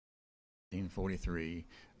1943,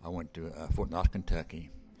 I went to Fort Knox, Kentucky,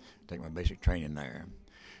 take my basic training there.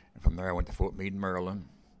 And from there, I went to Fort Meade, Maryland.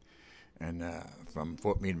 And from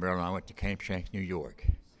Fort Meade, Maryland, I went to Camp Shanks, New York.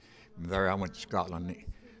 From there, I went to Scotland. And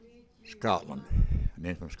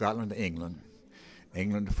then from Scotland to England.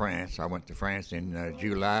 England to France. I went to France in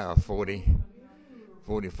July of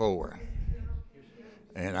 44.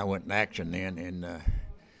 And I went in action then in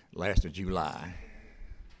last of July.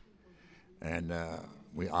 And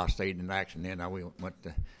I stayed in action then. We went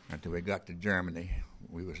until we got to Germany.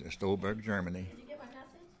 We was in Stolberg, Germany. Did you get my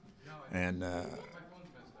message?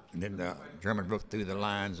 And then the Germans broke through the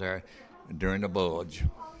lines there during the Bulge.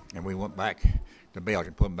 And we went back to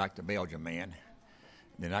Belgium, put them back to Belgium, man.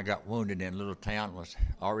 Then I got wounded in a little town, was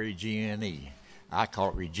R-E-G-N-E. I call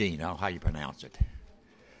it Regine, I don't know how you pronounce it.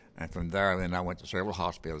 And from there, then I went to several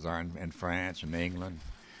hospitals there in France and England,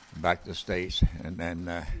 and back to the States. And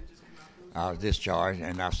then I was discharged,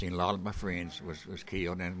 and I've seen a lot of my friends was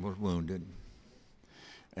killed and was wounded.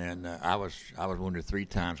 And I was wounded 3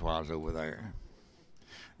 times while I was over there.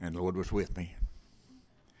 And the Lord was with me.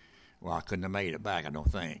 Well, I couldn't have made it back, I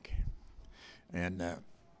don't think. And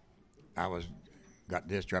got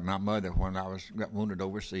discharged. My mother, when got wounded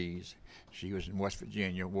overseas, she was in West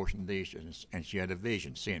Virginia, Washington, D.C., and she had a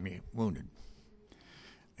vision seeing me wounded.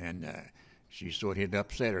 And she sort of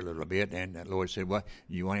upset her a little bit, and the Lord said, "Well,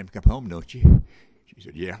 you want him to come home, don't you?" She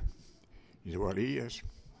said, "Yeah." He said, "Well, he is."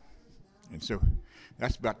 And so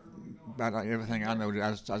that's about everything I know.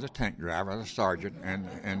 I was a tank driver, I was a sergeant,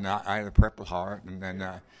 and I had a Purple Heart, and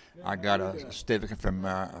then I got a certificate from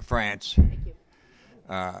France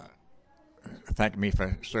thanking me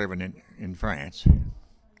for serving in France.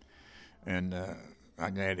 And I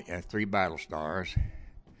got 3 battle stars,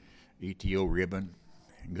 ETO ribbon,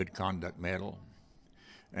 Good Conduct Medal,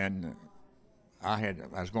 and I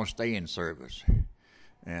was going to stay in service,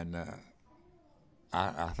 and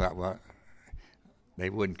I thought, well, they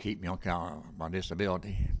wouldn't keep me on account of my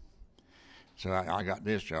disability. So I got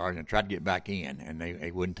discharged and tried to get back in, and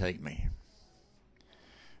they wouldn't take me.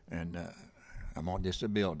 And I'm on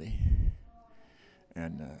disability.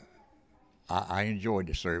 And I enjoyed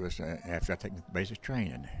the service after I took the basic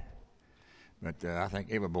training. But I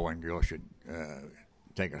think every boy and girl should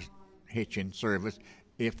take a hitch in service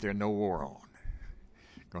if there's no war on.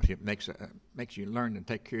 Because it makes you learn to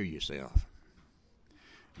take care of yourself.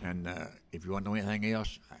 And if you want to know anything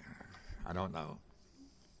else, I don't know.